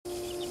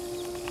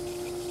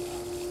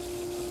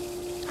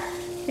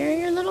Here are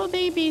your little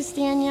babies,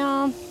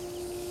 Danielle.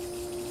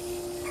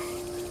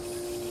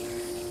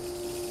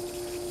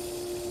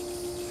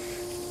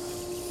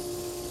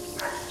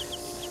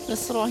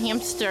 This little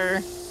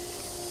hamster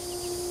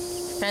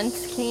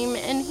fence came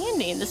in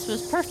handy. This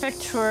was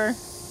perfect for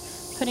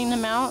putting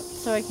them out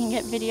so I can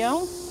get video.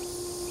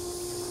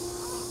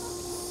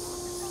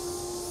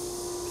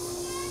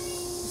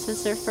 This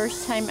is their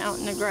first time out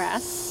in the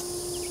grass.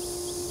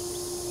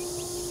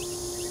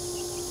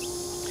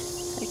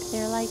 It's like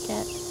they like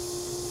it.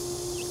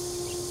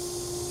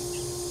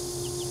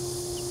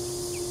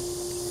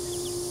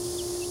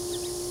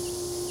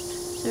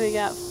 So we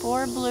got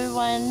 4 blue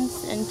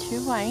ones and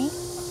 2 white.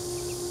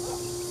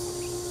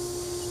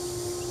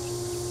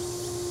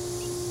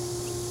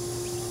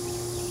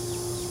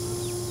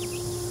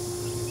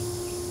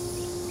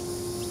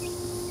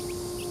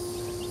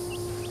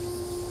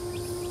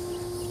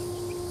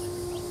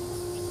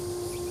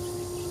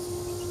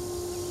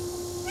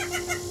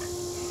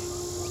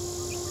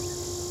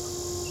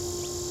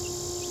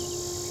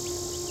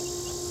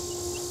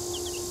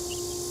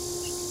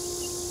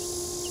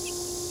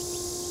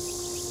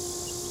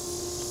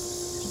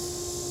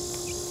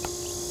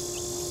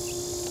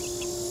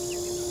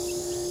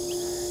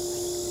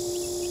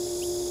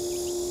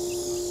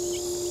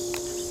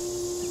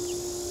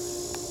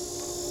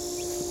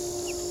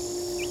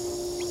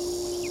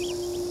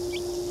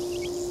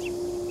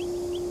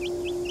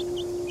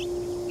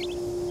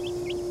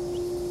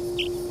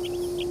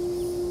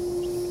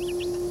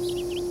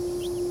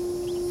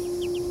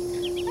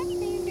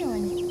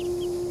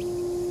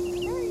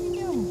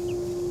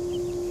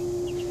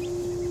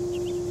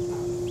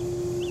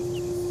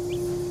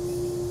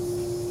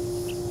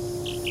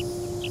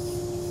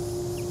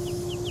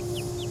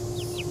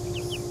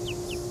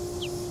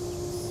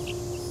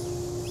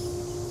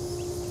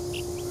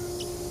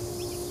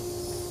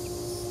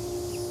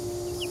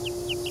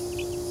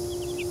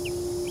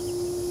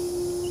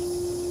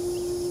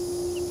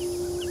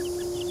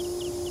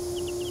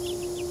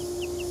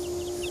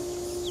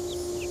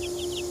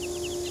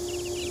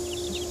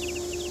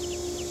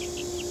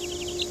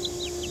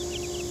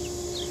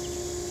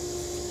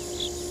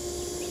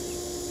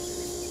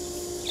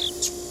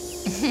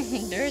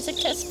 There's a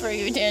kiss for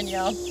you,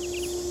 Danielle. Come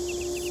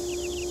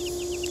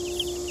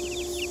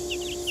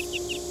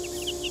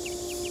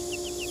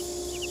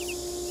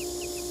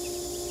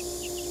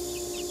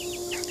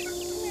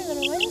here,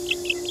 little one.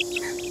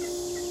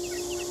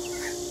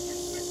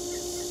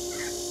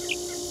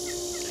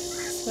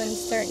 This one's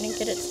starting to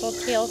get its little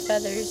tail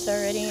feathers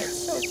already.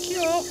 It's so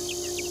cute.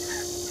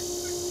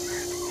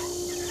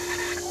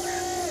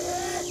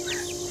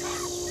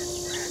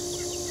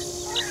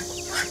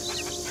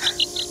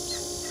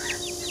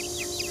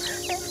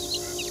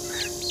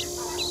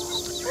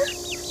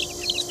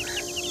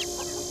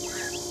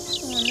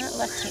 I'm not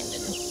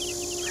left-handed.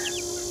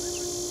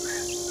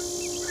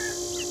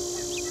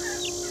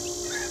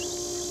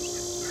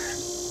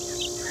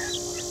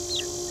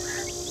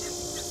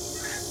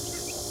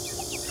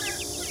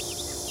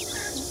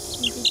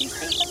 Did you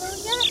say hello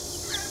yet?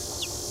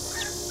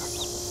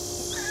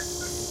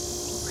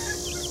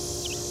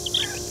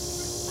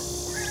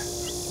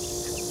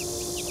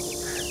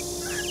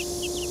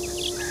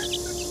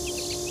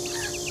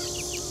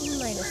 You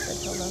might have said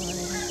hello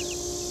already.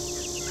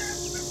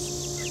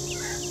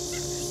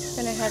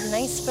 Gonna have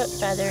nice foot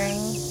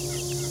feathering.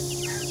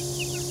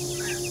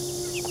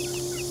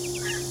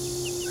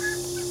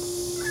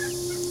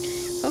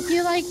 Hope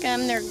you like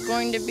them. They're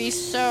going to be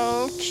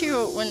so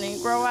cute when they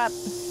grow up.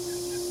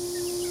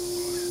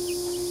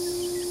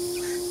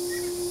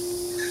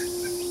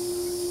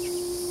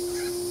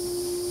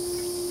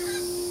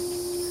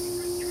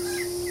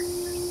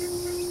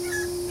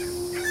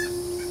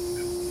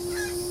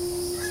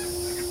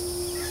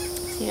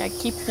 See, I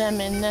keep them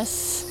in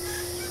this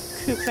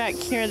coop back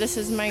here. This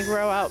is my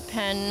grow out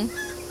pen,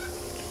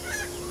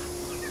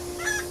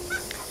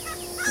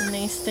 and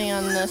they stay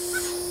on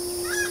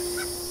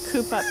this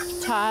coop up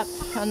top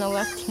on the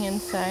left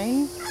hand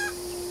side.